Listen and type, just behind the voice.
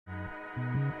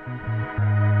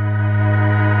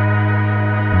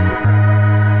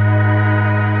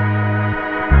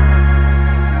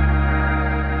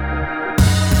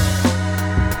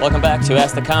Welcome back to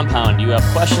Ask the Compound. You have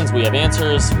questions, we have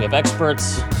answers, we have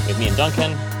experts. We have me and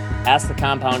Duncan.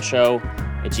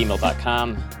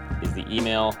 AskTheCompoundShow@gmail.com is the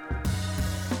email.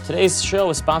 Today's show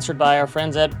is sponsored by our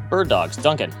friends at Bird Dogs.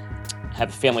 Duncan, I have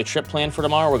a family trip planned for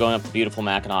tomorrow. We're going up to beautiful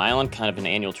Mackinac Island, kind of an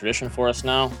annual tradition for us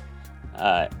now.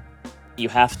 You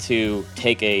have to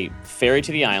take a ferry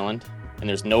to the island, and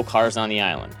there's no cars on the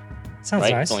island. Sounds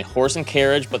right? nice. It's only horse and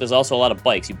carriage, but there's also a lot of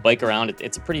bikes. You bike around.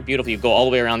 It's pretty beautiful. You go all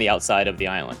the way around the outside of the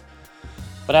island.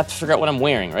 But I have to figure out what I'm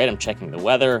wearing, right? I'm checking the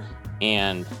weather.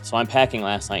 And so I'm packing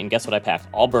last night, and guess what I packed?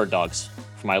 All Bird Dogs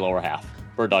for my lower half.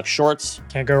 Bird Dog shorts.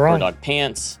 Can't go wrong. Bird Dog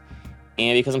pants.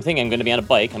 And because I'm thinking I'm going to be on a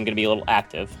bike, I'm going to be a little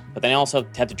active. But then I also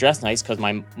have to dress nice because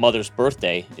my mother's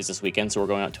birthday is this weekend, so we're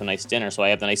going out to a nice dinner. So I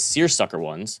have the nice seersucker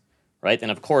ones, right?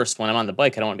 And of course, when I'm on the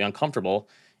bike, I don't want to be uncomfortable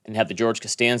and have the George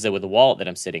Costanza with the wallet that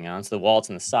I'm sitting on. So the wallet's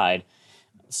on the side.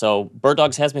 So Bird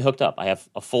Dogs has me hooked up. I have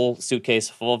a full suitcase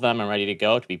full of them. I'm ready to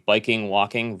go to be biking,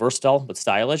 walking, versatile, but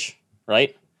stylish,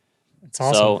 right? It's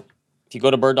awesome. So if you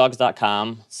go to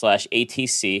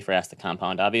birddogs.com/ATC for Ask the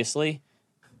Compound, obviously,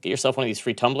 get yourself one of these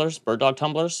free tumblers, Bird Dog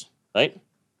tumblers, right?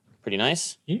 Pretty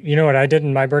nice. You know what I did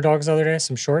in my Bird Dogs the other day?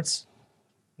 Some shorts.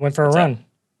 Went for a run.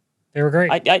 They were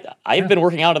great. I've been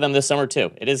working out of them this summer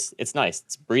too. It's nice.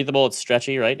 It's breathable. It's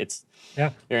stretchy, right? It's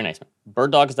very nice.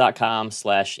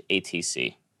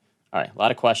 Birddogs.com/ATC. All right, a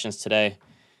lot of questions today.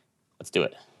 Let's do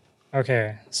it.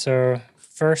 Okay, so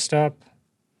first up,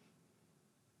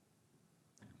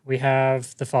 we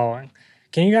have the following.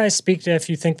 Can you guys speak to if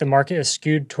you think the market is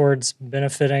skewed towards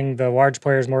benefiting the large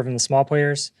players more than the small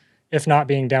players, if not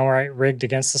being downright rigged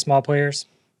against the small players?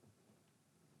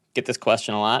 Get this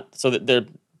question a lot. So they're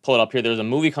pull it up here. There's a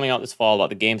movie coming out this fall about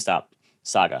the GameStop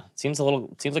saga. Seems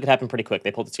like it happened pretty quick.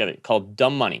 They pulled it together. Called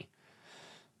Dumb Money.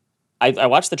 I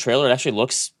watched the trailer. It actually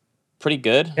looks pretty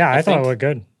good. Yeah, I thought it looked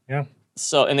good. Yeah.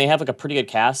 So, and they have like a pretty good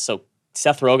cast. So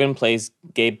Seth Rogen plays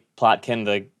Gabe Plotkin,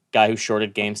 the guy who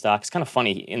shorted GameStop. It's kind of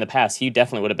funny. In the past, he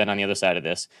definitely would have been on the other side of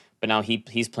this, but now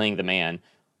he's playing the man.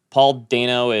 Paul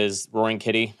Dano is Roaring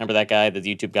Kitty. Remember that guy, the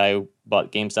YouTube guy who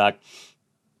bought GameStop?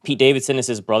 Pete Davidson is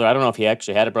his brother. I don't know if he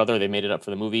actually had a brother. They made it up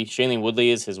for the movie. Shailene Woodley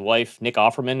is his wife. Nick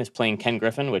Offerman is playing Ken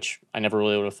Griffin, which I never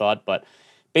really would have thought. But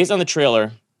based on the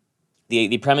trailer,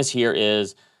 the premise here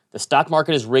is the stock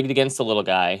market is rigged against the little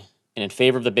guy and in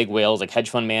favor of the big whales like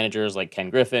hedge fund managers like Ken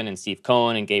Griffin and Steve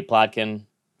Cohen and Gabe Plotkin.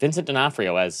 Vincent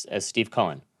D'Onofrio as Steve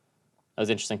Cohen. That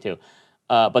was interesting too.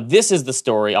 But this is the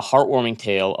story, a heartwarming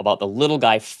tale about the little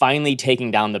guy finally taking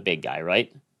down the big guy,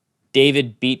 right?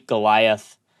 David beat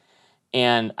Goliath.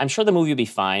 And I'm sure the movie will be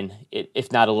fine,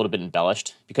 if not a little bit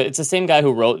embellished, because it's the same guy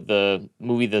who wrote the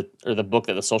movie or the book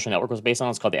that The Social Network was based on.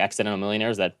 It's called The Accidental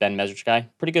Millionaires, that Ben Mesrich guy.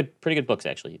 Pretty good books,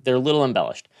 actually. They're a little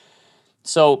embellished.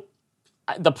 So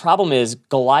the problem is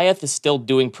Goliath is still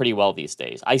doing pretty well these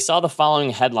days. I saw the following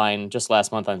headline just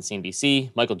last month on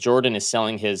CNBC. Michael Jordan is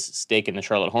selling his stake in the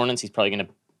Charlotte Hornets. He's probably going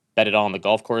to bet it all on the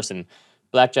golf course and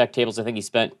blackjack tables. I think he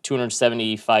spent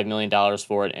 $275 million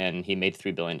for it, and he made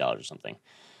 $3 billion or something.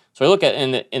 So I look at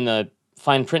in the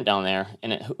fine print down there,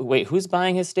 and wait, who's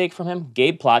buying his stake from him?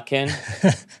 Gabe Plotkin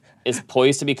is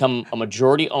poised to become a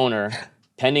majority owner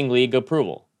pending league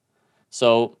approval.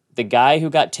 So the guy who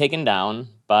got taken down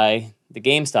by the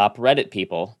GameStop Reddit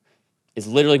people is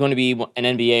literally going to be an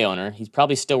NBA owner. He's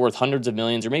probably still worth hundreds of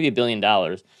millions or maybe $1 billion.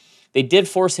 They did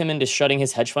force him into shutting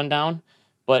his hedge fund down,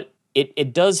 but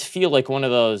it does feel like one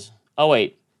of those, oh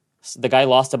wait, the guy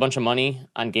lost a bunch of money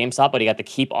on GameStop, but he got to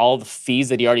keep all the fees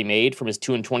that he already made from his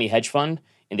 2-and-20 hedge fund,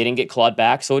 and they didn't get clawed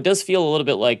back. So it does feel a little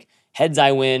bit like heads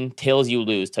I win, tails you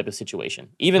lose type of situation.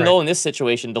 Even though in this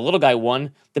situation, the little guy won,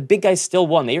 the big guy still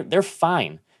won. They're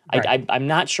fine. Right. I'm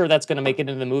not sure that's going to make it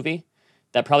into the movie.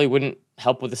 That probably wouldn't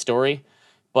help with the story.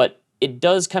 But it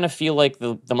does kind of feel like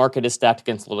the market is stacked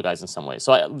against the little guys in some ways.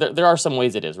 So there are some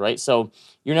ways it is, right? So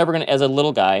you're never going to, as a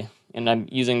little guy, and I'm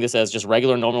using this as just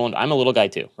regular, normal, and I'm a little guy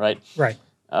too, right? Right.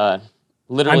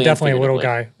 Literally, I'm definitely a little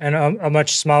guy, and a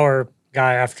much smaller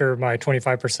guy after my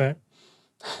 25%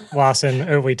 loss in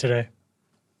OWI today.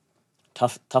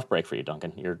 Tough break for you,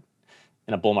 Duncan. You're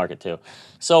in a bull market too.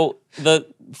 So the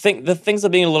things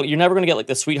of being a little, you're never going to get like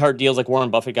the sweetheart deals like Warren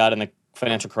Buffett got in the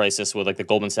financial crisis with like the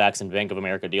Goldman Sachs and Bank of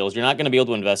America deals. You're not going to be able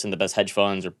to invest in the best hedge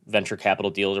funds or venture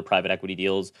capital deals or private equity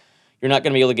deals. You're not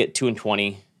going to be able to get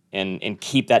 2-and-20 and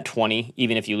keep that 20,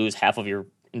 even if you lose half of your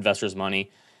investors'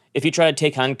 money. If you try to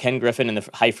take on Ken Griffin in the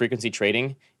high-frequency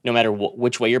trading, no matter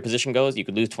which way your position goes, you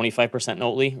could lose 25%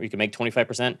 notally, or you could make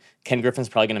 25%. Ken Griffin's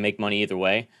probably going to make money either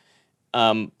way.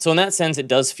 So in that sense, it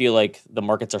does feel like the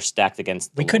markets are stacked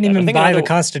against the We couldn't little guys. I even think buy the another-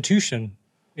 Constitution.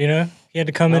 You know, he had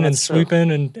to come Oh, in and that's true. swoop in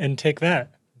and take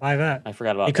that, buy that. I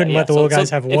forgot about He that. couldn't Yeah, let the little guys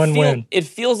have one win. It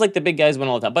feels like the big guys win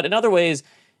all the time. But in other ways,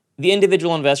 the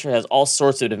individual investor has all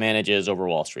sorts of advantages over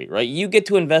Wall Street, right? You get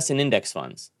to invest in index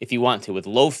funds if you want to with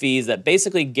low fees that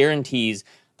basically guarantees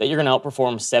that you're going to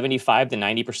outperform 75 to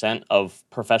 90% of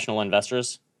professional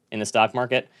investors in the stock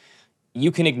market.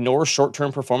 You can ignore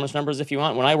short-term performance numbers if you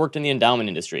want. When I worked in the endowment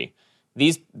industry,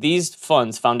 these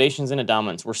funds, foundations and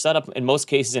endowments, were set up in most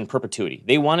cases in perpetuity.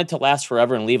 They wanted to last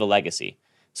forever and leave a legacy.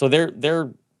 So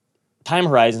their time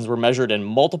horizons were measured in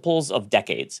multiples of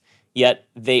decades, yet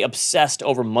they obsessed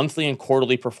over monthly and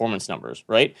quarterly performance numbers,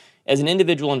 right? As an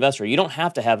individual investor, you don't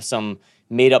have to have some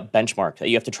made-up benchmark that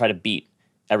you have to try to beat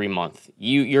every month.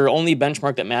 Your only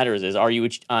benchmark that matters is, are you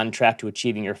on track to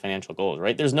achieving your financial goals,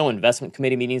 right? There's no investment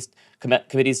committees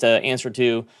to answer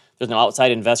to. There's no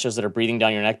outside investors that are breathing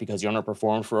down your neck because you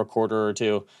underperformed for a quarter or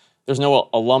two. There's no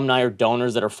alumni or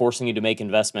donors that are forcing you to make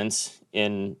investments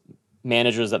in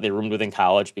managers that they roomed with in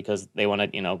college because they want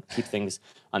to, keep things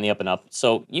on the up and up.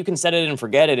 So you can set it and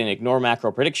forget it and ignore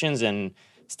macro predictions and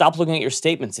stop looking at your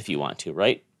statements if you want to,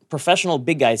 right? Professional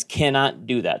big guys cannot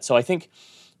do that. So I think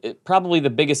probably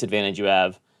the biggest advantage you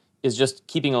have is just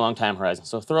keeping a long time horizon.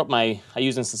 So I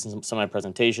use this in some of my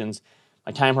presentations.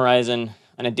 My time horizon,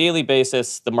 on a daily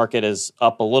basis, the market is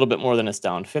up a little bit more than it's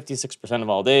down. 56% of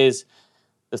all days.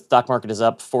 The stock market is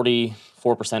up, 44%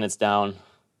 it's down.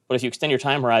 But if you extend your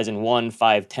time horizon 1,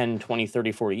 5, 10, 20,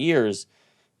 30, 40 years,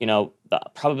 the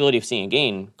probability of seeing a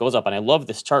gain goes up. And I love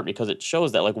this chart because it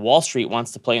shows that like Wall Street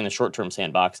wants to play in the short-term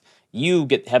sandbox. You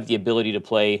have the ability to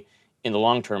play in the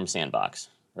long-term sandbox,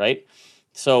 right?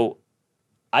 So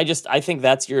I think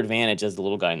that's your advantage as the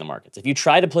little guy in the markets. If you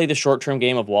try to play the short-term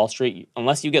game of Wall Street,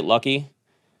 unless you get lucky,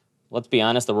 let's be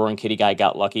honest, the Roaring Kitty guy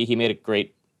got lucky. He made a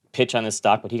great pitch on this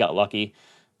stock, but he got lucky.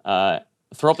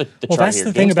 Throw up the chart here. Well, that's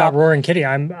the thing about Roaring Kitty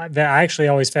that I actually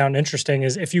always found interesting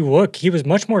is if you look, he was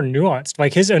much more nuanced.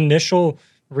 Like his initial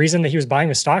reason that he was buying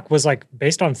the stock was like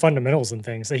based on fundamentals and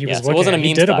things that he was looking at.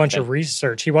 He did a bunch of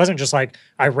research. He wasn't just like,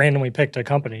 I randomly picked a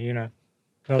company, That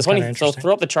was kind of interesting. So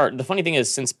throw up the chart. The funny thing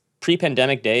is, since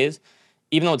pre-pandemic days,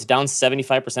 even though it's down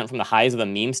 75% from the highs of the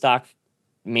meme stock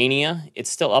mania, it's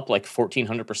still up like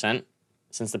 1,400%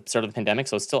 since the start of the pandemic.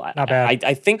 So it's still not bad.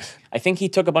 I think he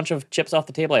took a bunch of chips off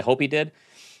the table. I hope he did.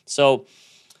 So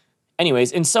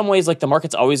anyways, in some ways, like the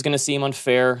market's always going to seem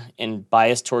unfair and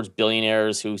biased towards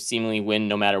billionaires who seemingly win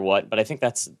no matter what. But I think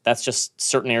that's just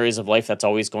certain areas of life that's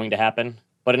always going to happen.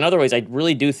 But in other ways, I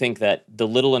really do think that the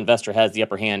little investor has the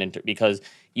upper hand because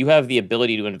you have the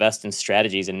ability to invest in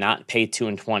strategies and not pay 2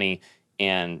 and 20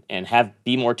 and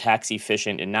be more tax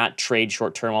efficient and not trade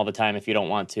short term all the time if you don't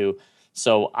want to.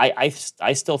 So I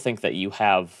still think that you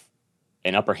have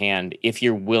an upper hand if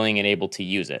you're willing and able to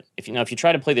use it. If you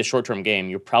try to play the short term game,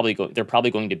 they're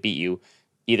probably going to beat you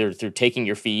either through taking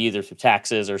your fee, either through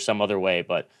taxes or some other way.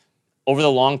 But over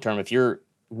the long term, if you're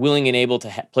willing and able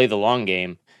to play the long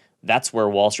game, that's where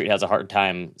Wall Street has a hard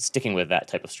time sticking with that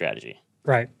type of strategy.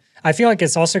 Right. I feel like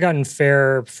it's also gotten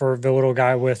fair for the little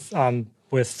guy with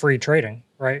free trading,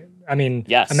 right? I mean,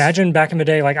 yes. Imagine back in the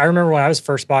day, like I remember when I was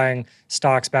first buying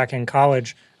stocks back in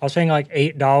college, I was paying like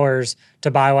 $8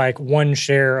 to buy like one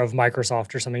share of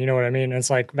Microsoft or something. You know what I mean? And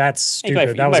it's like, that's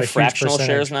stupid. That was a fractional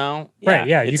shares now. Right.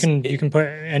 Yeah. You can put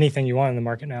anything you want in the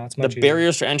market now. It's much the easier.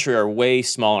 barriers to entry are way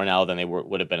smaller now than they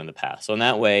would have been in the past. So in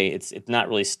that way, it's not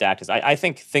really stacked. I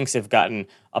think things have gotten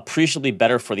appreciably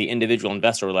better for the individual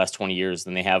investor over the last 20 years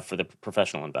than they have for the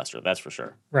professional investor. That's for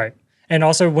sure. Right. And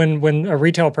also when a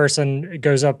retail person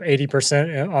goes up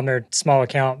 80% on their small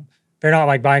account, they're not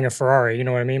like buying a Ferrari, you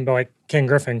know what I mean? But like Ken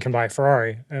Griffin can buy a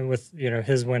Ferrari and with,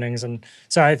 his winnings. And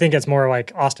so I think it's more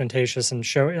like ostentatious and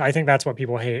I think that's what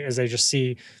people hate is they just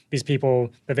see these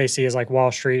people that they see as like Wall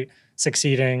Street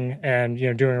succeeding and,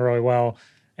 doing really well.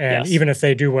 And even if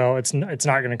they do well, it's not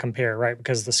going to compare, right?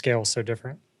 Because the scale is so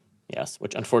different. Yes,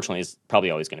 which unfortunately is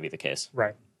probably always going to be the case.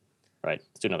 Right. Right.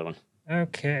 Let's do another one.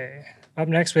 Okay. Up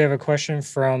next, we have a question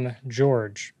from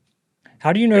George.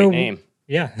 How do you know? Great name.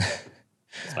 Yeah.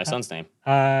 It's my son's name.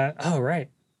 Oh, right.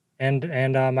 And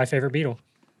my favorite Beatle.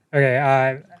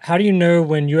 Okay. How do you know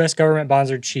when U.S. government bonds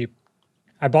are cheap?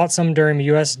 I bought some during the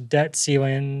U.S. debt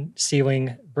ceiling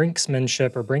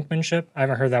brinkmanship. I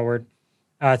haven't heard that word.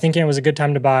 Thinking it was a good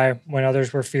time to buy when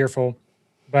others were fearful,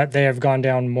 but they have gone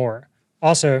down more.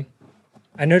 Also,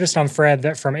 I noticed on Fred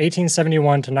that from 1871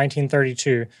 to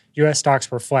 1932, U.S.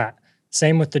 stocks were flat.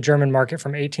 Same with the German market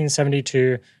from 1872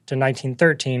 to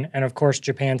 1913, and of course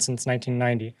Japan since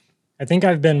 1990. I think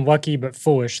I've been lucky but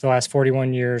foolish the last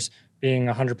 41 years being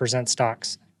 100%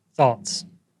 stocks. Thoughts?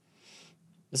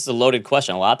 This is a loaded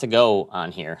question. A lot to go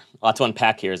on here. A lot to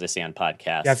unpack here, as they say on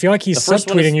podcasts. Yeah, I feel like he's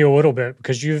subtweeting you a little bit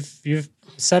because you've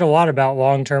said a lot about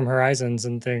long-term horizons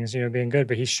and things, being good,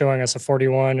 but he's showing us a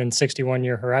 41 and 61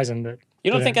 year horizon that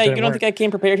you don't think I came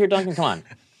prepared here, Duncan? Come on.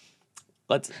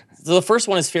 So the first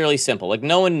one is fairly simple. Like,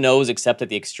 no one knows except at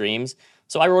the extremes.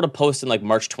 So I wrote a post in like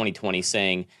March 2020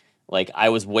 saying, like, I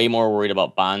was way more worried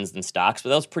about bonds than stocks, but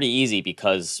that was pretty easy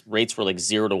because rates were like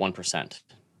 0 to 1%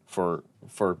 for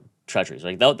treasuries.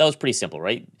 Right? That was pretty simple,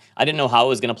 right? I didn't know how it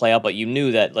was going to play out, but you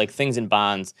knew that like things in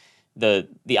bonds, the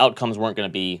outcomes weren't going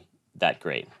to be that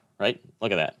great, right?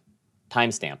 Look at that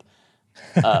timestamp.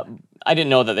 I didn't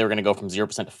know that they were going to go from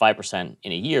 0% to 5%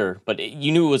 in a year, but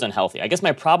you knew it was unhealthy. I guess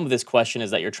my problem with this question is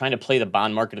that you're trying to play the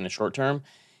bond market in the short term,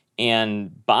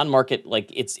 and bond market,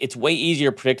 like it's way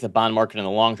easier to predict the bond market in the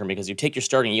long term because you take your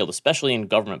starting yield, especially in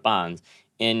government bonds,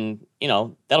 and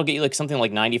that'll get you like something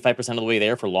like 95% of the way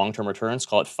there for long-term returns,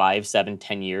 call it 5, 7,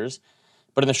 10 years.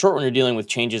 But in the short run, you're dealing with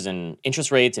changes in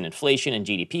interest rates and inflation and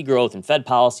GDP growth and Fed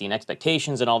policy and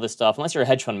expectations and all this stuff. Unless you're a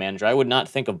hedge fund manager, I would not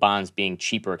think of bonds being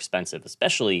cheap or expensive,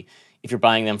 especially if you're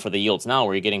buying them for the yields now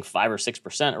where you're getting 5 or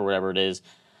 6% or whatever it is.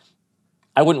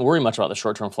 I wouldn't worry much about the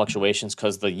short-term fluctuations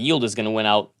because the yield is going to win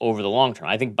out over the long term.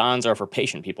 I think bonds are for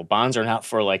patient people. Bonds are not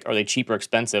for like, are they cheap or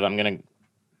expensive? I'm going to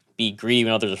be greedy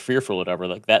even though there's a fearful or whatever.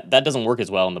 Like that doesn't work as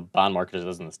well in the bond market as it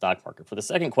does in the stock market. For the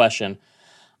second question,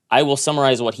 I will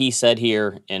summarize what he said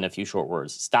here in a few short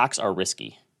words. Stocks are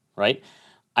risky, right?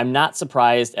 I'm not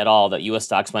surprised at all that U.S.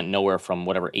 stocks went nowhere from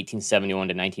whatever 1871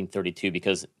 to 1932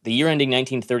 because the year ending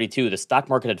 1932, the stock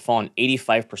market had fallen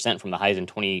 85% from the highs in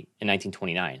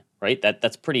 1929, right?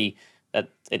 That's pretty. That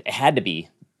it had to be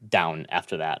down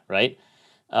after that, right?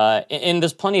 And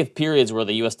there's plenty of periods where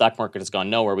the U.S. stock market has gone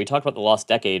nowhere. We talked about the lost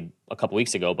decade a couple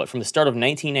weeks ago, but from the start of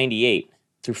 1998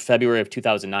 through February of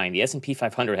 2009, the S&P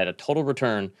 500 had a total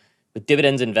return with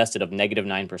dividends invested of negative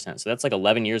 9%. So that's like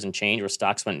 11 years and change where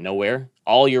stocks went nowhere.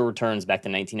 All your returns back to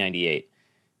 1998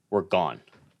 were gone,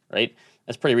 right?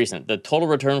 That's pretty recent. The total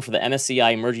return for the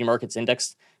MSCI Emerging Markets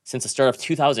Index since the start of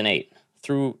 2008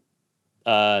 through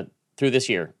this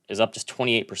year is up just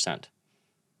 28%.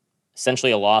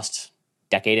 Essentially a lost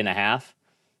decade and a half.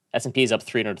 S&P is up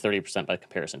 330% by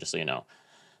comparison, just so you know.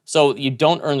 So you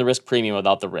don't earn the risk premium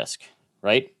without the risk,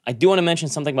 right? I do want to mention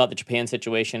something about the Japan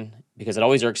situation because it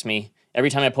always irks me. Every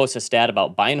time I post a stat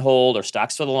about buy and hold or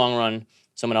stocks for the long run,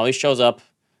 someone always shows up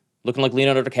looking like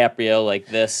Leonardo DiCaprio, like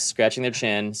this, scratching their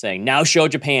chin, saying, now show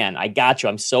Japan. I got you.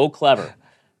 I'm so clever,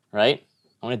 right?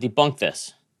 I want to debunk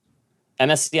this.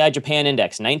 MSCI Japan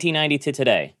Index, 1990 to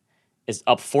today, is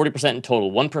up 40% in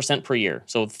total, 1% per year.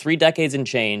 So 3 decades and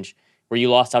change where you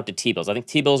lost out to T-bills. I think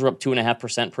T-bills were up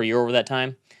 2.5% per year over that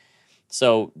time.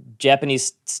 So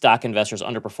Japanese stock investors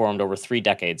underperformed over 3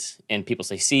 decades, and people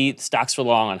say, see, stocks for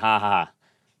long, and ha ha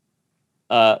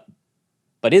ha.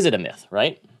 But is it a myth,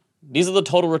 right? These are the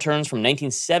total returns from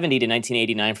 1970 to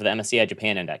 1989 for the MSCI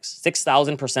Japan Index.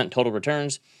 6,000% total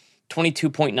returns,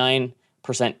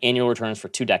 22.9% annual returns for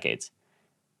 2 decades.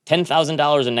 $10,000 in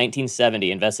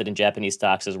 1970 invested in Japanese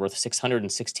stocks is worth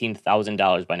 $616,000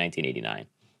 by 1989.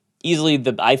 Easily,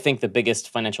 I think, the biggest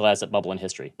financial asset bubble in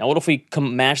history. Now, what if we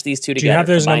mash these two together? Do you have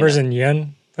those numbers in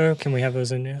yen, though? Can we have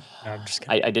those in yen? No, I'm just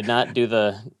kidding. I did not do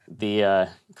the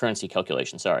currency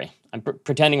calculation. Sorry. I'm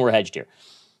pretending we're hedged here.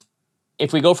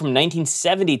 If we go from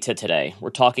 1970 to today, we're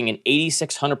talking an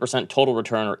 8,600% total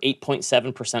return or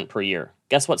 8.7% per year.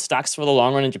 Guess what? Stocks for the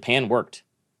long run in Japan worked.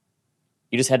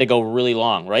 You just had to go really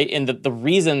long, right? And the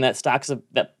reason that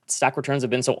stock returns have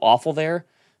been so awful there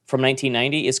from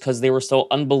 1990 is because they were so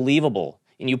unbelievable.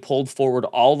 And you pulled forward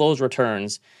all those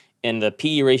returns, and the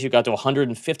PE ratio got to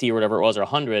 150 or whatever it was, or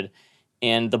 100,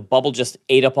 and the bubble just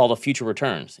ate up all the future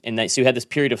returns. And so you had this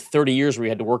period of 30 years where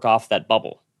you had to work off that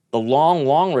bubble. The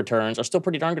long returns are still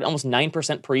pretty darn good, almost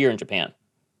 9% per year in Japan,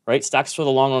 right? Stocks for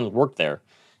the long run worked there.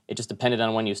 It just depended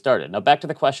on when you started. Now, back to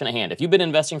the question at hand. If you've been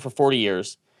investing for 40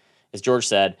 years, as George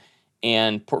said,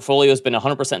 and portfolio has been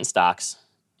 100% in stocks,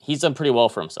 he's done pretty well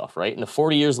for himself, right? In the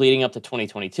 40 years leading up to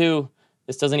 2022,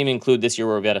 this doesn't even include this year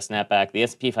where we've had a snapback. The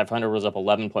S&P 500 was up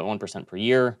 11.1% per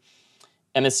year.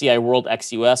 MSCI World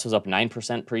ex-US was up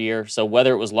 9% per year. So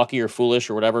whether it was lucky or foolish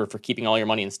or whatever for keeping all your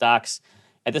money in stocks,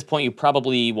 at this point you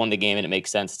probably won the game and it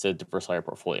makes sense to diversify your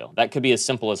portfolio. That could be as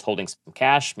simple as holding some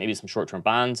cash, maybe some short-term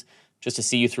bonds, just to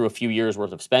see you through a few years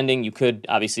worth of spending. You could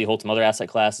obviously hold some other asset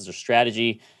classes or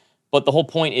strategy. But the whole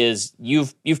point is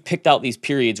you've picked out these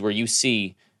periods where you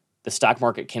see the stock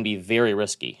market can be very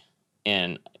risky.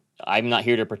 And I'm not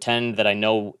here to pretend that I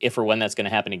know if or when that's going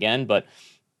to happen again, but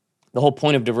the whole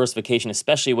point of diversification,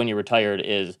 especially when you're retired,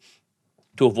 is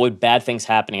to avoid bad things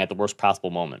happening at the worst possible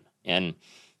moment. And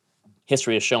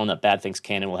history has shown that bad things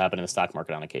can and will happen in the stock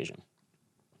market on occasion.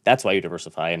 That's why you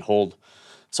diversify and hold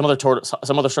some other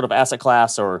sort of asset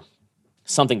class or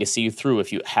something to see you through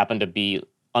if you happen to be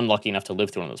unlucky enough to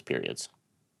live through one of those periods.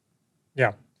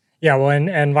 Yeah. Yeah. Well,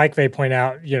 and like they point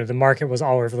out, the market was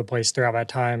all over the place throughout that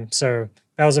time. So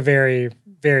that was a very,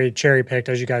 very cherry picked,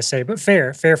 as you guys say, but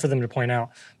fair for them to point out.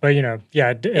 But, it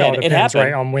all depends,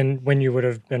 right, on when you would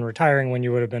have been retiring, when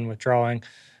you would have been withdrawing.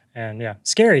 And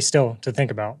scary still to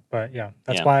think about. But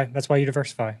that's why you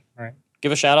diversify. All right.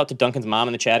 Give a shout out to Duncan's mom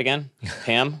in the chat again.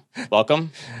 Pam,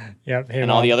 welcome. Yep. Hey, and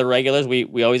Mom. All the other regulars,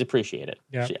 we always appreciate it.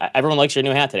 Yep. Everyone likes your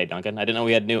new hat today, Duncan. I didn't know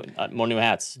we had more new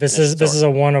hats. This is a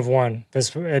one of one.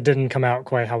 It didn't come out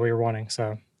quite how we were wanting.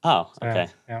 So. Oh, okay.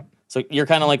 Yeah. So you're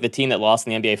kind of like the team that lost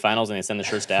in the NBA Finals and they send the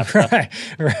shirts to Africa.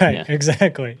 Right.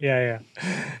 Exactly.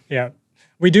 Yeah.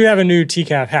 We do have a new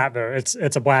TCAF hat though.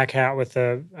 It's a black hat with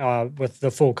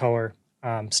the full color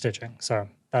stitching. So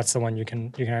that's the one you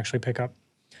can actually pick up.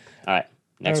 All right.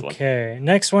 Next one. Okay.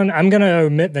 Next one. I'm going to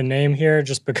omit the name here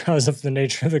just because of the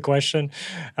nature of the question.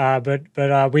 But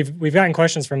we've gotten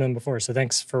questions from them before. So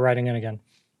thanks for writing in again.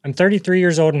 I'm 33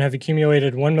 years old and have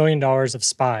accumulated $1 million of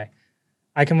SPY.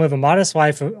 I can live a modest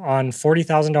life on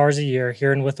 $40,000 a year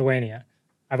here in Lithuania.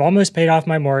 I've almost paid off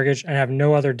my mortgage and have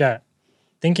no other debt.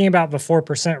 Thinking about the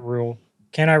 4% rule,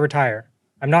 can I retire?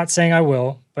 I'm not saying I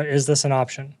will, but is this an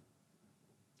option?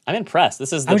 I'm impressed. I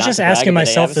was just asking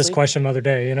myself this question the other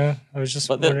day, I was just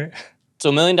wondering.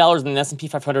 So $1 million in the S&P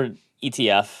 500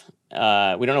 ETF.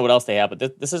 We don't know what else they have,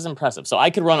 but this is impressive. So I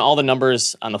could run all the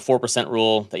numbers on the 4%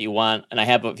 rule that you want. And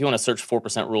if you want to search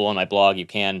 4% rule on my blog, you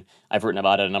can. I've written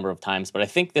about it a number of times. But I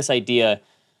think this idea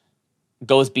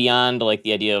goes beyond like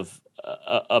the idea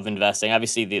of investing.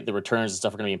 Obviously, the returns and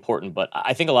stuff are going to be important, but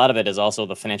I think a lot of it is also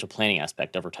the financial planning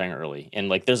aspect of retiring early. And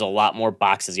like there's a lot more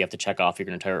boxes you have to check off if you're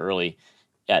going to retire early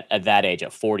at that age,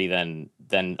 at 40,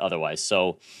 than otherwise.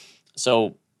 So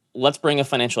let's bring a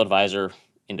financial advisor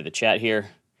into the chat here.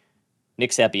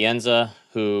 Nick Sapienza,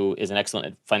 who is an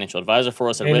excellent financial advisor for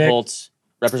us at Ritholtz,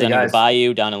 representing the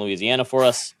Bayou down in Louisiana for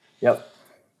us. Yep.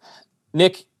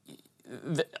 Nick,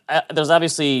 there's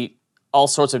obviously all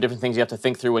sorts of different things you have to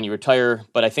think through when you retire,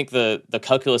 but I think the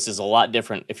calculus is a lot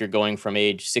different if you're going from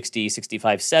age 60,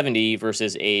 65, 70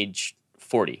 versus age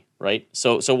 40, right?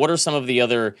 So what are some of the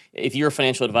other, if you're a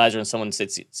financial advisor and someone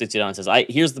sits you down and says,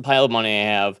 here's the pile of money I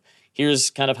have, here's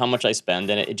kind of how much I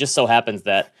spend, and it just so happens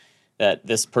that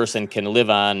this person can live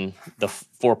on the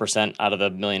 4% out of the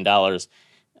 $1 million.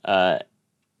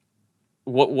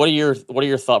 What are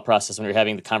your thought process when you're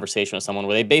having the conversation with someone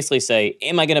where they basically say,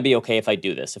 am I going to be okay if I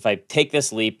do this? If I take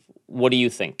this leap, what do you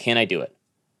think? Can I do it?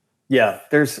 Yeah,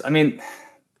 I'm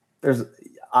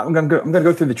going to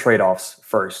go through the trade-offs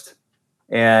first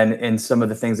and some of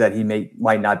the things that he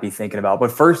might not be thinking about.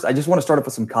 But first, I just want to start off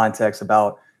with some context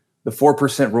about the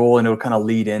 4% rule, and it'll kind of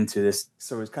lead into this.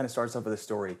 So it kind of starts off with a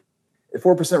story. The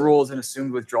 4% rule is an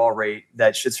assumed withdrawal rate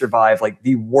that should survive like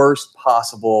the worst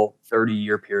possible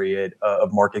 30-year period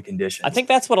of market conditions. I think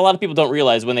that's what a lot of people don't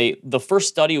realize when the first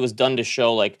study was done to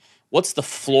show like what's the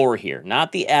floor here,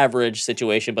 not the average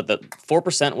situation, but the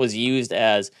 4% was used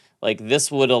as like this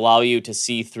would allow you to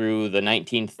see through the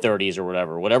 1930s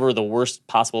or whatever the worst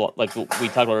possible, like we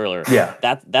talked about earlier. Yeah,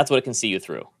 that's what it can see you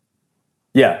through.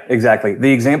 Yeah, exactly.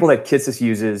 The example that Kitces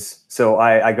uses, so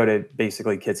I go to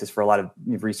basically Kitces for a lot of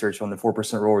research on the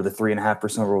 4% rule or the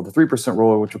 3.5% rule, the 3%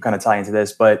 rule, which will kind of tie into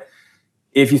this. But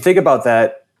if you think about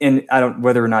that, and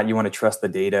whether or not you want to trust the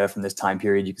data from this time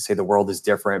period, you could say the world is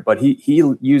different, but he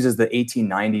uses the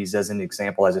 1890s as an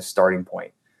example, as a starting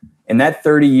point. In that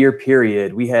 30-year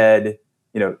period, we had,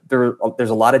 there's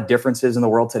a lot of differences in the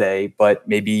world today, but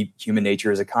maybe human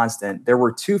nature is a constant. There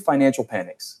were two financial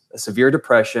panics, a severe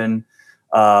depression,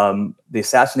 the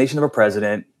assassination of a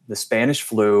president, the Spanish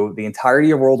flu, the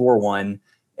entirety of World War I.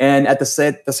 And at the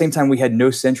same time, we had no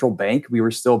central bank. We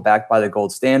were still backed by the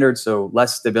gold standard. So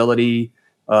less stability,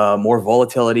 more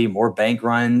volatility, more bank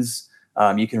runs.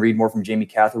 You can read more from Jamie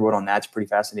Catherwood on that. It's a pretty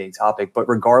fascinating topic. But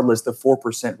regardless, the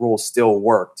 4% rule still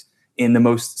worked in the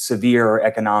most severe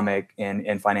economic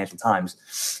and financial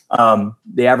times.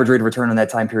 The average rate of return on that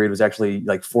time period was actually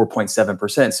like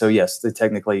 4.7%. So yes,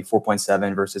 technically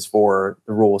 4.7 versus 4,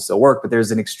 the rule will still work, but there's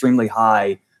an extremely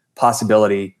high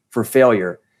possibility for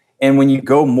failure. And when you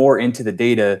go more into the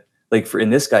data, like in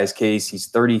this guy's case, he's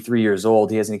 33 years old.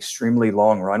 He has an extremely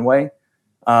long runway.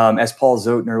 As Paul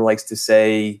Zotner likes to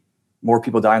say, more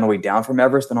people die on the way down from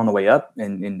Everest than on the way up.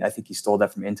 And I think he stole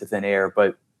that from Into Thin Air,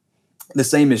 but the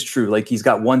same is true. Like he's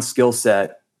got one skill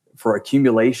set for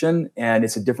accumulation and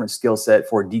it's a different skill set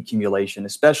for decumulation,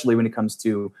 especially when it comes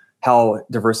to how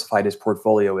diversified his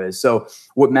portfolio is. So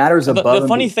what matters above the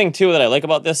funny thing too that I like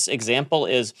about this example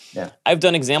is I've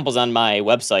done examples on my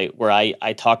website where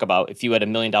I talk about if you had $1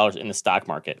 million in the stock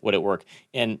market, would it work?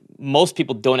 And most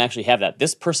people don't actually have that.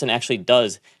 This person actually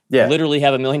does literally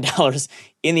have $1 million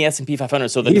in the S&P 500.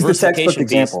 So the diversification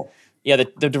piece. Yeah,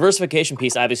 the diversification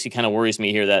piece obviously kind of worries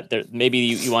me here that maybe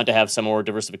you want to have some more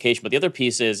diversification. But the other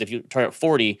piece is if you target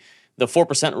 40, the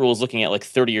 4% rule is looking at like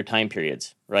 30-year time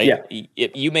periods, right? Yeah.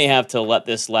 You may have to let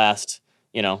this last,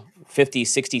 50,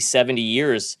 60, 70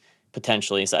 years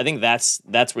potentially. So I think that's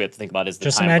what we have to think about is the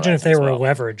just time imagine if they were well.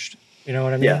 leveraged. You know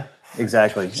what I mean? Yeah,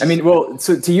 exactly. I mean, well,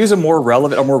 so to use a more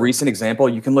relevant or more recent example,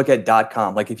 you can look at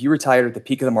 .com. Like if you retired at the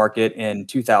peak of the market in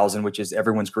 2000, which is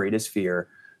everyone's greatest fear,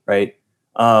 right?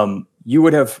 You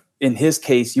would have, in his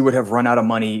case, you would have run out of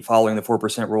money following the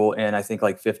 4% rule in, I think,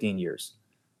 like 15 years.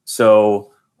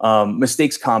 So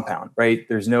mistakes compound, right?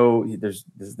 There's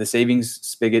the savings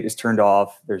spigot is turned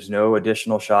off. There's no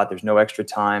additional shot. There's no extra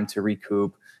time to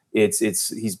recoup.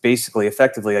 He's basically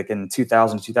effectively like in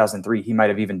 2000, 2003, he might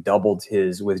have even doubled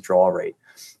his withdrawal rate.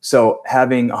 So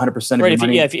having 100% of your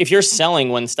money. If you're selling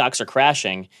when stocks are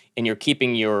crashing and you're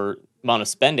keeping your amount of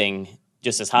spending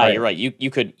just as high, you're right.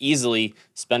 You could easily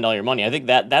spend all your money. I think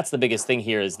that's the biggest thing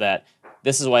here is that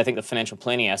this is why I think the financial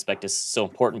planning aspect is so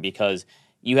important because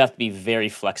you have to be very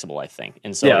flexible, I think.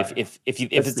 And so if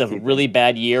it's a really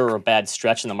bad year or a bad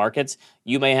stretch in the markets,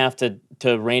 you may have to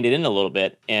rein it in a little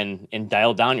bit and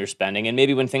dial down your spending. And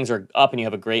maybe when things are up and you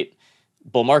have a great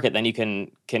bull market, then you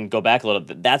can go back a little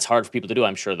bit. That's hard for people to do,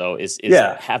 I'm sure, though, is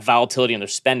have volatility in their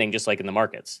spending just like in the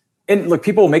markets. And look,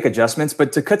 people will make adjustments,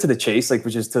 but to cut to the chase, like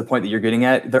which is to the point that you're getting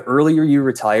at, the earlier you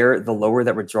retire, the lower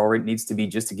that withdrawal rate needs to be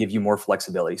just to give you more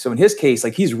flexibility. So in his case,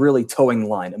 like he's really towing the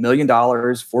line. $1 million,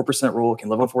 4% rule, can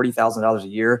live on $40,000 a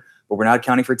year, but we're not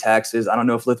accounting for taxes. I don't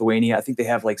know if Lithuania, I think they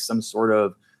have like some sort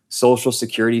of social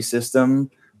security system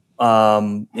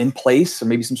in place, or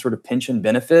maybe some sort of pension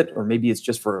benefit, or maybe it's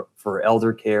just for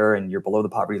elder care and you're below the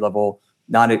poverty level.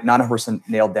 Not 100%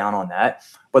 nailed down on that.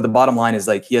 But the bottom line is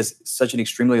like he has such an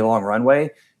extremely long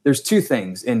runway. There's two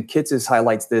things, and Kitces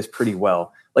highlights this pretty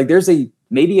well. Like there's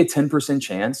maybe a 10%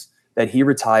 chance that he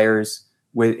retires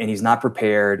and he's not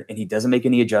prepared and he doesn't make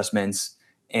any adjustments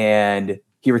and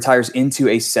he retires into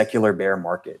a secular bear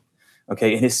market.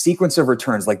 Okay. And his sequence of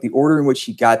returns, like the order in which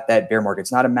he got that bear market,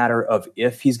 it's not a matter of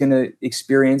if he's going to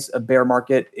experience a bear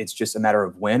market. It's just a matter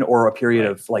of when, or a period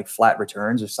of like flat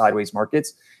returns or sideways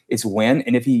markets. It's when.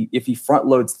 And if he front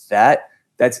loads that,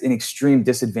 that's an extreme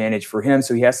disadvantage for him.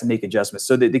 So he has to make adjustments.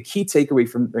 So the key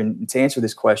takeaway to answer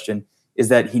this question is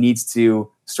that he needs to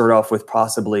start off with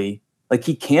possibly, like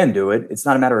he can do it. It's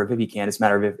not a matter of if he can, it's a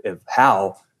matter of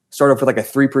how. Start off with like a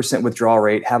 3% withdrawal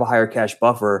rate, have a higher cash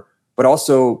buffer, but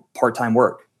also part-time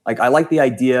work. Like I like the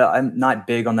idea. I'm not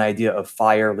big on the idea of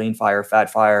FIRE, lean FIRE, fat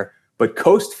FIRE, but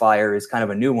coast FIRE is kind of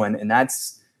a new one. And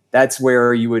that's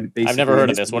where you would basically— I've never heard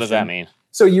of this. What does that mean?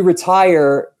 So you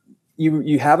retire,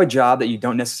 you have a job that you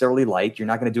don't necessarily like. You're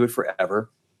not going to do it forever.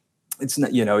 It's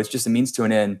not, it's just a means to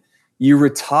an end. You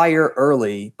retire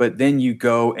early, but then you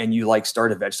go and you like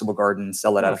start a vegetable garden and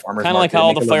sell it at a farmer's market. Kind of like how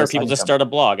all the FIRE people just start a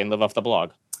blog and live off the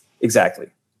blog. Exactly.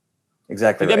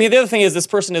 Right. I mean, the other thing is this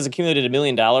person has accumulated $1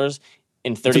 million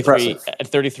in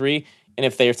 33, and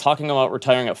if they're talking about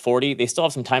retiring at 40, they still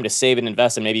have some time to save and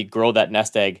invest and maybe grow that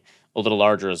nest egg a little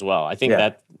larger as well. I think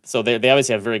so they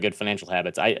obviously have very good financial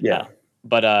habits. Did you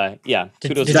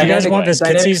guys want this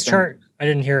Kitces chart? I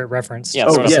didn't hear it referenced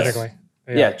specifically.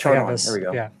 Yes. Chart on. There we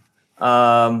go. Yeah.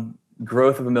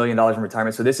 Growth of $1 million in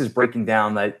retirement. So this is breaking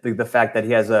down the fact that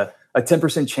he has a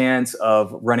 10% chance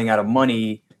of running out of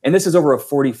money. And this is over a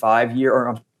 50-year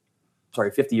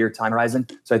time horizon.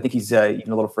 So I think he's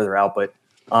even a little further out, but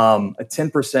a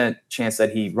 10% chance that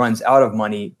he runs out of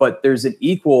money, but there's an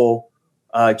equal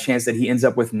chance that he ends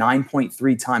up with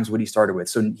 9.3 times what he started with.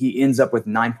 So he ends up with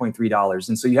 $9.3.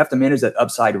 And so you have to manage that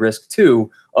upside risk too,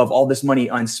 of all this money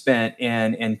unspent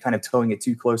and kind of towing it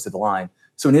too close to the line.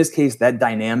 So in his case, that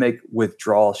dynamic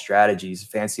withdrawal strategy is a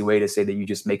fancy way to say that you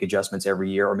just make adjustments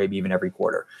every year or maybe even every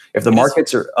quarter. If the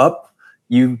markets are up,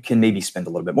 you can maybe spend a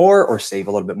little bit more or save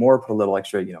a little bit more, put a little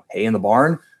extra, hay in the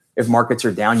barn. If markets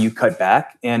are down, you cut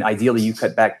back, and ideally you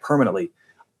cut back permanently.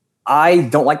 I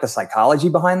don't like the psychology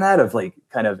behind that of like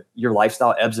kind of your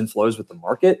lifestyle ebbs and flows with the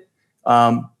market.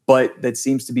 But that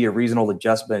seems to be a reasonable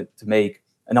adjustment to make.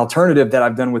 An alternative that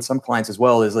I've done with some clients as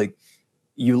well is like,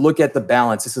 you look at the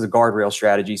balance. This is a guardrail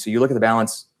strategy. So you look at the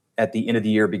balance at the end of the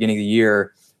year, beginning of the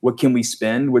year, what can we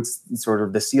spend? What's sort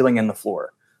of the ceiling and the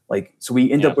floor? Like, so we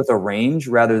end up with a range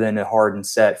rather than a hard and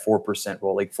set 4%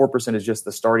 rule. Like 4% is just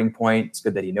the starting point. It's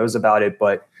good that he knows about it,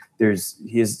 but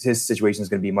his situation is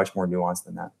going to be much more nuanced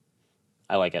than that.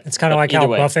 I like it. It's kind of But like how either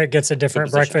way, Buffett gets a different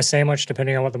position. breakfast sandwich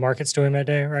depending on what the market's doing that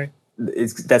day, right?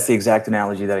 That's the exact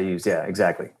analogy that I used. Yeah,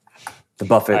 exactly. The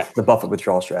Buffett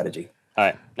withdrawal strategy. All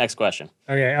right, next question.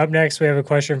 Okay, up next we have a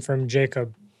question from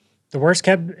Jacob. The worst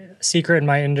kept secret in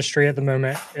my industry at the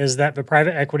moment is that the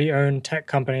private equity owned tech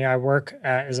company I work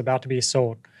at is about to be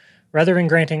sold. Rather than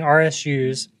granting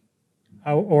RSUs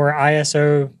or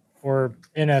ISO or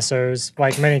NSOs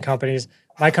like many companies,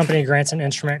 my company grants an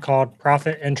instrument called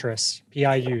profit interest,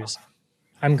 PIUs.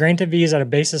 I'm granted these at a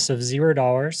basis of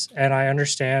 $0, and I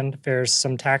understand there's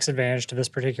some tax advantage to this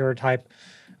particular type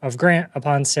of grant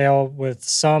upon sale, with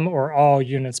some or all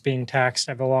units being taxed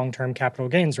at the long-term capital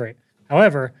gains rate.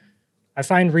 However, I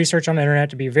find research on the internet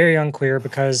to be very unclear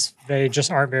because they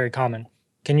just aren't very common.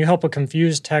 Can you help a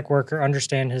confused tech worker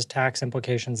understand his tax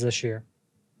implications this year?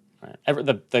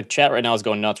 The chat right now is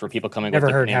going nuts for people coming Never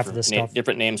with heard half of this stuff.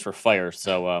 different names for fire.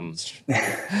 So,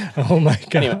 Oh my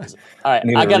God. anyways, all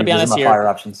right, I got to be honest here. Fire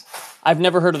options. I've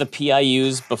never heard of the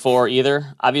PIUs before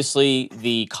either. Obviously,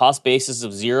 the cost basis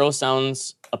of 0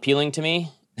 sounds appealing to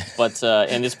me, but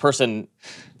and this person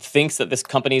thinks that this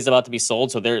company is about to be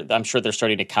sold, so I'm sure they're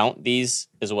starting to count these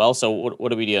as well. So,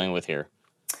 what are we dealing with here?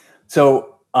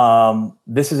 So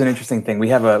this is an interesting thing. We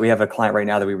have a client right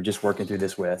now that we were just working through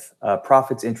this with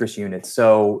profits interest units.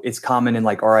 So it's common in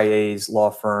like RIAs, law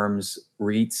firms,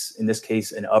 REITs, in this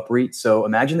case, an UPREIT. So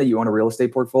imagine that you own a real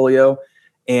estate portfolio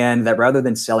and that rather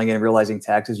than selling it and realizing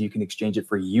taxes, you can exchange it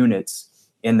for units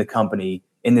in the company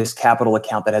in this capital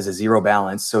account that has a 0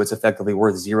 balance. So it's effectively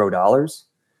worth $0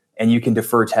 and you can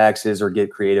defer taxes or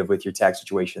get creative with your tax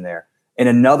situation there. In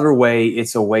another way,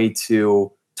 it's a way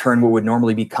to turn what would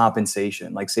normally be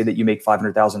compensation. Like say that you make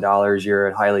 $500,000, you're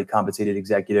a highly compensated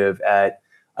executive at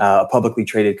a publicly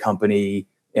traded company,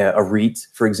 a REIT,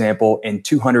 for example, and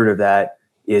 200 of that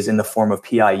is in the form of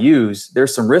PIUs.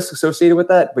 There's some risk associated with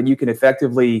that, but you can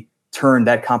effectively turn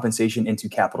that compensation into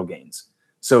capital gains.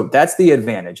 So that's the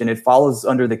advantage. And it follows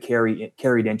under the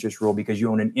carried interest rule because you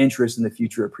own an interest in the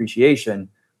future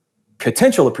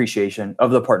potential appreciation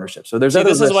of the partnership. So there's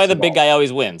this is why the big guy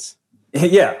always wins.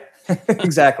 Yeah.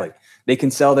 Exactly. They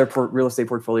can sell their real estate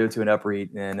portfolio to an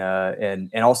UPREIT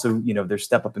and also, their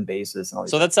step up in basis. And all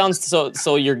these that sounds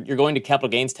so you're going to capital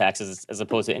gains taxes as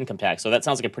opposed to income tax. So that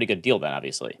sounds like a pretty good deal then,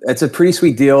 obviously. It's a pretty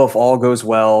sweet deal if all goes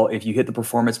well, if you hit the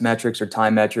performance metrics or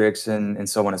time metrics and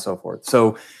so on and so forth.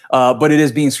 So, but it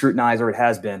is being scrutinized, or it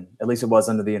has been, at least it was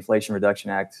under the Inflation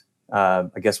Reduction Act. I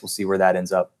guess we'll see where that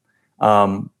ends up.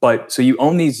 But so you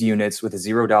own these units with a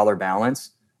 $0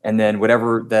 balance, and then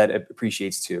whatever that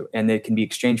appreciates to, and it can be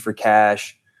exchanged for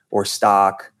cash or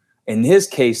stock. In his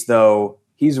case, though,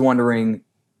 he's wondering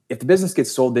if the business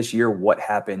gets sold this year, what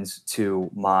happens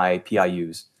to my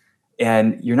PIUs?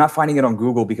 And you're not finding it on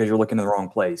Google because you're looking in the wrong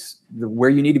place. Where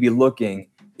you need to be looking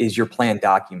is your plan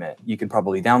document. You can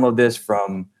probably download this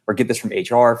or get this from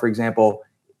HR, for example.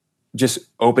 Just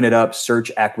open it up,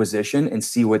 search acquisition, and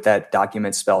see what that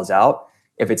document spells out.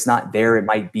 If it's not there, it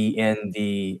might be in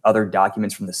the other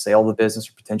documents from the sale of the business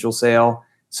or potential sale.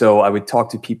 So I would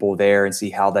talk to people there and see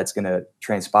how that's going to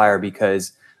transpire,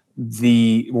 because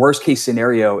the worst case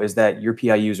scenario is that your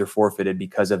PIUs are forfeited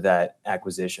because of that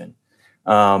acquisition.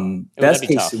 Best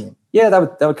case, yeah,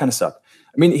 that would kind of suck.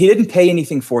 I mean, he didn't pay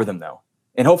anything for them though,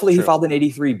 and hopefully he filed an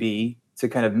 83B to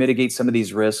kind of mitigate some of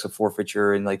these risks of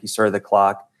forfeiture, and like he started the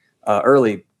clock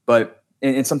early. But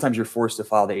and sometimes you're forced to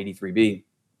file the 83B.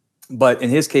 But in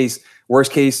his case,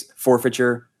 worst case,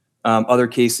 forfeiture. Other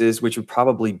cases, which would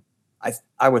probably,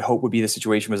 I would hope would be the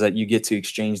situation, was that you get to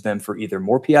exchange them for either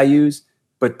more PIUs,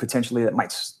 but potentially that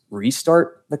might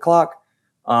restart the clock,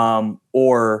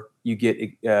 or you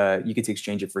get to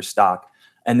exchange it for stock.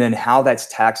 And then how that's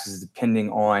taxed is depending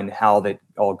on how that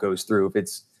all goes through. If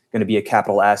it's going to be a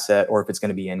capital asset or if it's going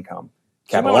to be income.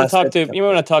 So you might want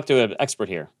to talk to an expert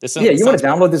here. You want to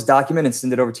download this document and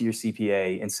send it over to your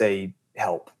CPA and say,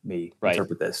 help me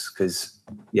interpret this, because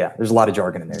there's a lot of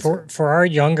jargon in there. For our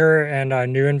younger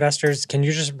and new investors, can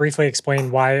you just briefly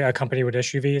explain why a company would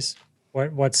issue these?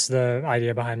 What's the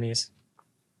idea behind these?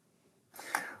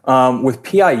 With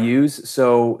PIUs,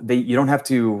 so you don't have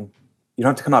to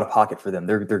come out of pocket for them.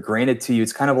 They're granted to you.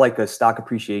 It's kind of like a stock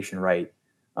appreciation right.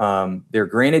 They're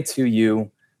granted to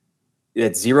you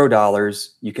at $0.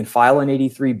 You can file an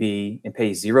 83B and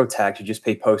pay 0 tax. You just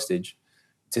pay postage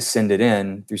to send it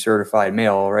in through certified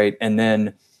mail, right? And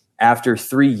then after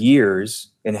 3 years,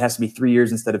 and it has to be 3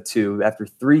 years instead of 2, after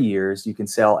 3 years, you can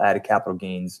sell at a capital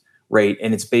gains rate.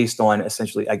 And it's based on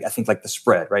essentially, I think, like the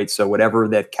spread, right? So whatever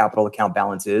that capital account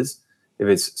balance is if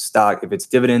it's stock, if it's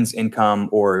dividends, income,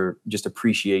 or just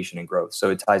appreciation and growth. So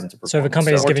it ties into performance. So if a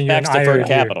company is giving you an tax deferred IOU,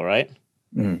 capital, right?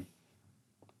 Mhm.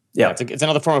 Yeah, it's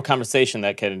another form of conversation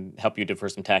that can help you defer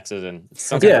some taxes and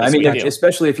I mean,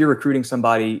 especially if you're recruiting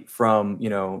somebody from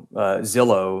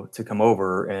Zillow to come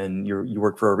over, and you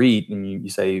work for a REIT, and you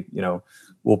say,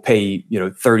 we'll pay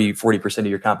 30-40% of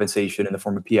your compensation in the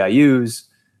form of PIUs,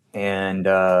 and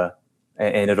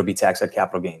it'll be taxed at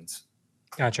capital gains.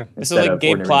 Gotcha. This is like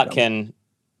Gabe Plotkin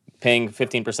paying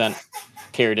 15%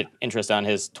 carried interest on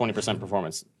his 20%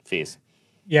 performance fees.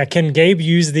 Yeah, can Gabe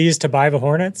use these to buy the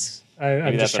Hornets?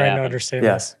 I'm just trying to understand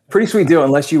this. Pretty sweet deal,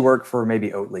 unless you work for maybe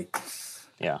Oatly.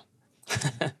 Yeah.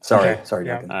 Sorry, Yeah.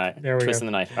 Duncan. All right. There we Twisting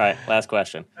go. the knife. All right. Last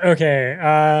question. Okay.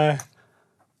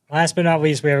 Last but not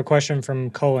least, we have a question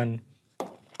from Colin.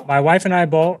 My wife and I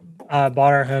bought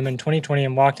our home in 2020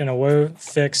 and locked in a low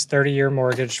fixed 30-year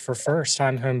mortgage for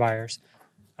first-time home buyers.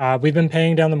 We've been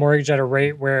paying down the mortgage at a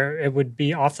rate where it would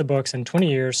be off the books in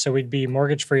 20 years, so we'd be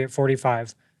mortgage-free at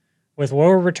 45. With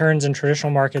lower returns in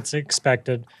traditional markets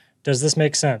expected, does this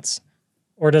make sense?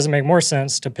 Or does it make more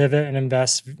sense to pivot and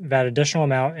invest that additional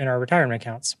amount in our retirement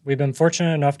accounts? We've been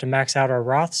fortunate enough to max out our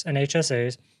Roths and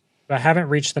HSAs, but haven't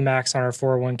reached the max on our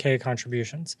 401k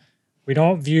contributions. We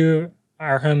don't view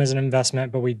our home as an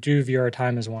investment, but we do view our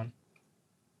time as one.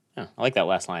 Yeah, I like that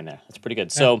last line there. That's pretty good.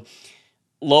 Yeah. So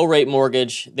low rate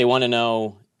mortgage, they want to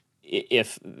know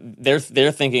if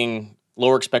they're thinking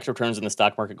lower expected returns in the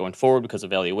stock market going forward because of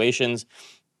valuations.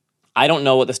 I don't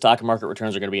know what the stock market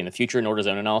returns are going to be in the future, nor does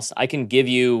anyone else. I can give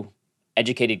you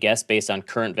educated guess based on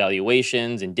current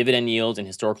valuations and dividend yields and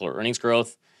historical earnings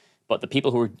growth. But the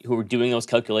people who were doing those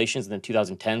calculations in the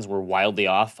 2010s were wildly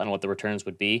off on what the returns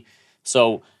would be.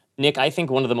 So, Nick, I think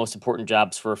one of the most important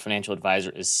jobs for a financial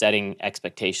advisor is setting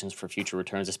expectations for future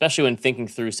returns, especially when thinking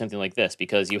through something like this,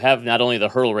 because you have not only the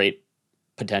hurdle rate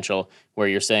potential where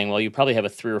you're saying, well, you probably have a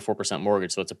 3 or 4%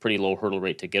 mortgage, so it's a pretty low hurdle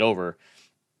rate to get over.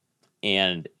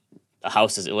 And a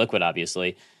house is illiquid,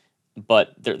 obviously,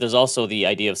 but there's also the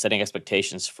idea of setting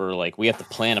expectations for, like, we have to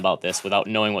plan about this without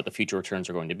knowing what the future returns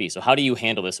are going to be. So how do you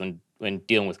handle this when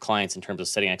dealing with clients in terms of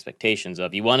setting expectations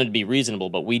of, you want it to be reasonable,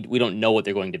 but we don't know what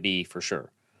they're going to be for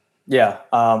sure? Yeah,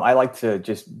 I like to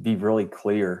just be really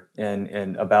clear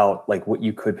and about like what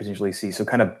you could potentially see. So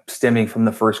kind of stemming from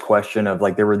the first question of,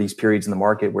 like, there were these periods in the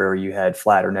market where you had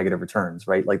flat or negative returns,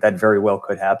 right? Like that very well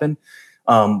could happen.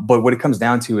 But what it comes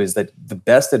down to is that the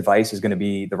best advice is going to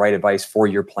be the right advice for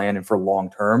your plan and for long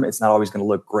term. It's not always going to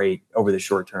look great over the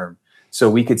short term. So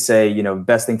we could say, the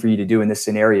best thing for you to do in this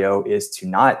scenario is to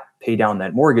not pay down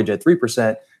that mortgage at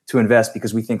 3%, to invest,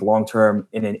 because we think long term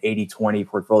in an 80-20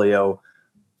 portfolio,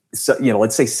 so,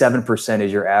 let's say 7%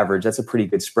 is your average. That's a pretty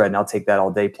good spread, and I'll take that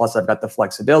all day. Plus, I've got the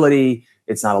flexibility.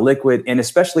 It's not a liquid, and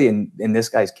especially in this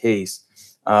guy's case,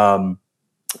 or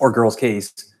girl's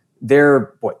case,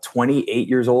 they're 28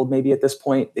 years old maybe at this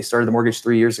point. They started the mortgage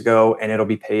 3 years ago, and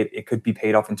it could be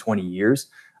paid off in 20 years.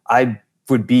 I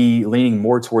would be leaning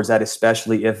more towards that,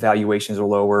 especially if valuations are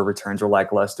lower, returns are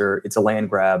lackluster. It's a land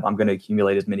grab. I'm going to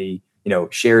accumulate as many,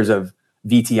 shares of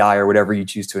VTI or whatever you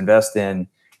choose to invest in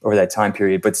over that time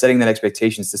period. But setting that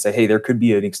expectations to say, hey, there could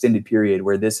be an extended period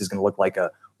where this is going to look like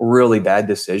a really bad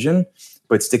decision,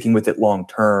 but sticking with it long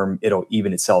term, it'll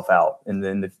even itself out. And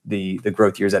then the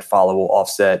growth years that follow will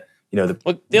offset,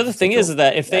 the other thing is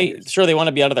that if they want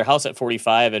to be out of their house at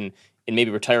 45 and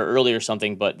maybe retire early or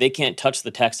something, but they can't touch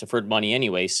the tax deferred money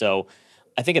anyway. So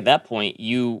I think at that point,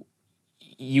 you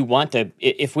want to,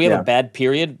 if we have a bad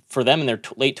period for them in their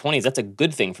late 20s, that's a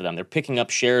good thing for them. They're picking up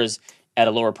shares at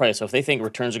a lower price. So if they think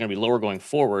returns are going to be lower going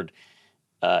forward,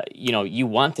 you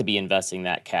want to be investing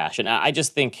that cash. And I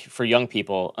just think for young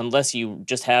people, unless you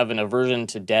just have an aversion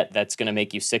to debt that's going to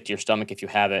make you sick to your stomach if you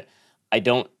have it, I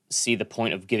don't see the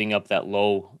point of giving up that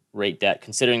low rate debt,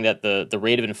 considering that the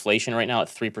rate of inflation right now at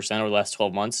 3% over the last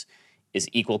 12 months is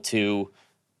equal to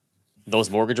those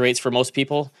mortgage rates for most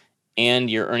people. And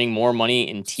you're earning more money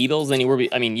in T-bills than you were.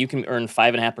 I mean, you can earn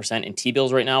 5.5% in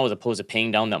T-bills right now as opposed to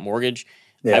paying down that mortgage.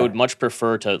 Yeah. I would much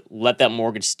prefer to let that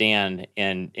mortgage stand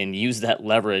and use that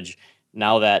leverage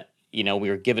now that, we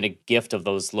were given a gift of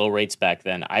those low rates back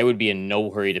then. I would be in no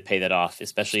hurry to pay that off,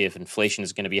 especially if inflation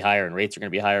is going to be higher and rates are going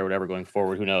to be higher or whatever going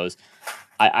forward. Who knows?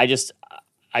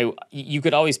 You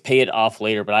could always pay it off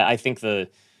later, but I think the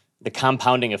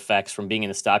compounding effects from being in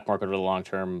the stock market over the long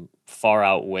term far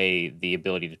outweigh the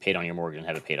ability to pay down your mortgage and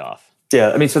have it paid off.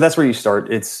 Yeah, I mean, so that's where you start.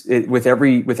 With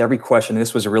every question.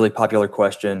 This was a really popular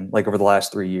question, like over the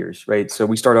last 3 years, right? So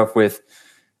we start off with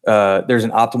there's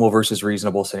an optimal versus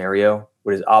reasonable scenario.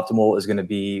 What is optimal is going to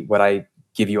be what I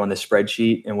give you on the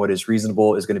spreadsheet, and what is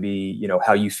reasonable is going to be,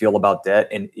 how you feel about debt,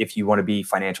 and if you want to be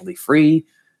financially free,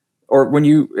 or when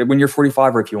you're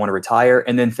 45, or if you want to retire.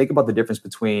 And then think about the difference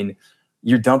between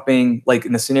you're dumping, like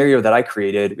in the scenario that I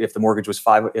created, if the mortgage was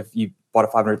if you bought a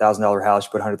 $500,000 house,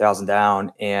 you put 100,000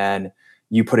 down, and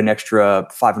you put an extra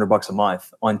 $500 a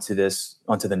month onto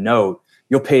the note,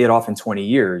 you'll pay it off in 20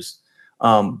 years.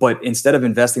 But instead of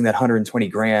investing that 120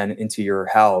 grand into your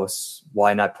house,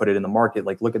 why not put it in the market?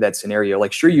 Like, look at that scenario.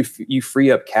 Like, sure, you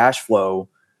free up cash flow,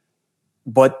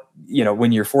 but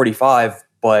when you're 45,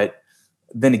 but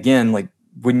then again, like,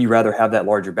 wouldn't you rather have that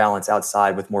larger balance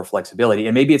outside with more flexibility?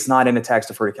 And maybe it's not in a tax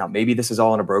deferred account. Maybe this is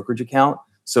all in a brokerage account,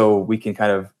 so we can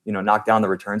kind of, knock down the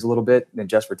returns a little bit and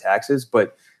adjust for taxes.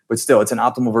 But still, it's an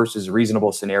optimal versus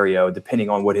reasonable scenario, depending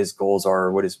on what his goals are,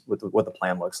 or what the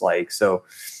plan looks like. So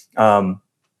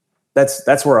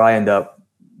that's where I end up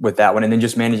with that one. And then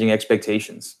just managing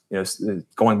expectations,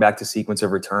 going back to sequence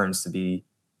of returns to be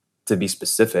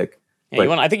specific. Yeah,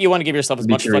 I think you want to give yourself as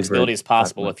much flexibility as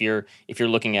possible if you're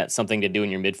looking at something to do in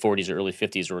your mid 40s or early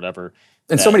 50s or whatever.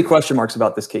 And so many question marks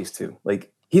about this case too. Like,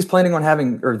 he's planning on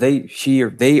having, or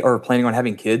they are planning on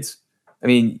having kids. I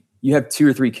mean, you have 2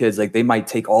 or 3 kids, like, they might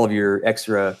take all of your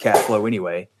extra cash flow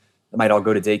anyway. They might all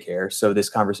go to daycare. So this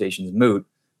conversation is moot.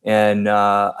 And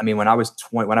I mean, when I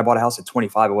bought a house at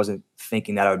 25, I wasn't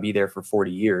thinking that I would be there for 40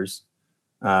 years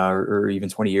or even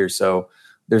 20 years. So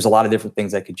there's a lot of different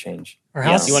things that could change. You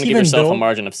want to give yourself a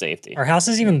margin of safety. Are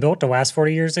houses even built to last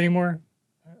 40 years anymore?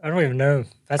 I don't even know.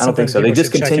 I don't think so. They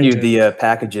just continued the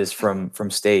packages from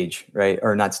Stage, right?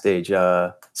 Or not Stage,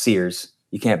 Sears.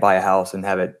 You can't buy a house and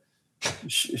have it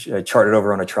charted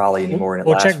over on a trolley anymore. And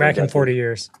we'll check back in 40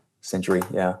 years. Century,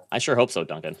 yeah. I sure hope so,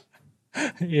 Duncan.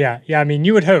 Yeah. I mean,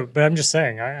 you would hope, but I'm just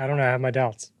saying, I don't know. I have my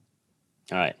doubts.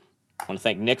 All right. I want to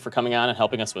thank Nick for coming on and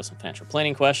helping us with some financial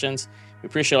planning questions. We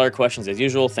appreciate all your questions as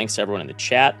usual. Thanks to everyone in the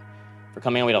chat for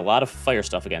coming on. We had a lot of fire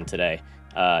stuff again today.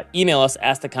 Email us,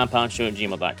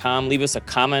 askthecompoundshow@gmail.com. Leave us a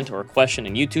comment or a question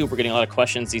in YouTube. We're getting a lot of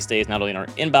questions these days, not only in our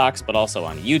inbox, but also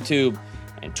on YouTube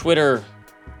and Twitter.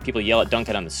 People yell at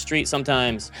Duncan on the street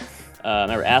sometimes.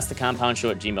 Remember,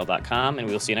 askthecompoundshow@gmail.com, and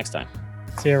we will see you next time.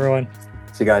 See you, everyone.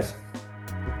 See you guys.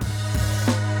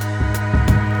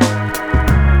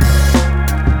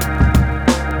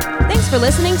 Thanks for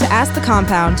listening to Ask the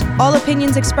Compound. All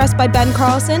opinions expressed by Ben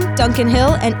Carlson, Duncan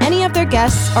Hill, and any of their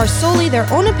guests are solely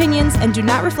their own opinions and do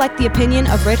not reflect the opinion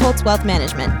of Ritholtz Wealth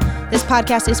Management. This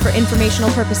podcast is for informational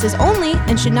purposes only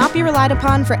and should not be relied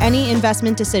upon for any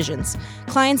investment decisions.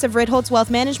 Clients of Ritholtz Wealth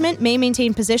Management may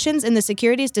maintain positions in the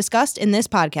securities discussed in this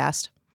podcast.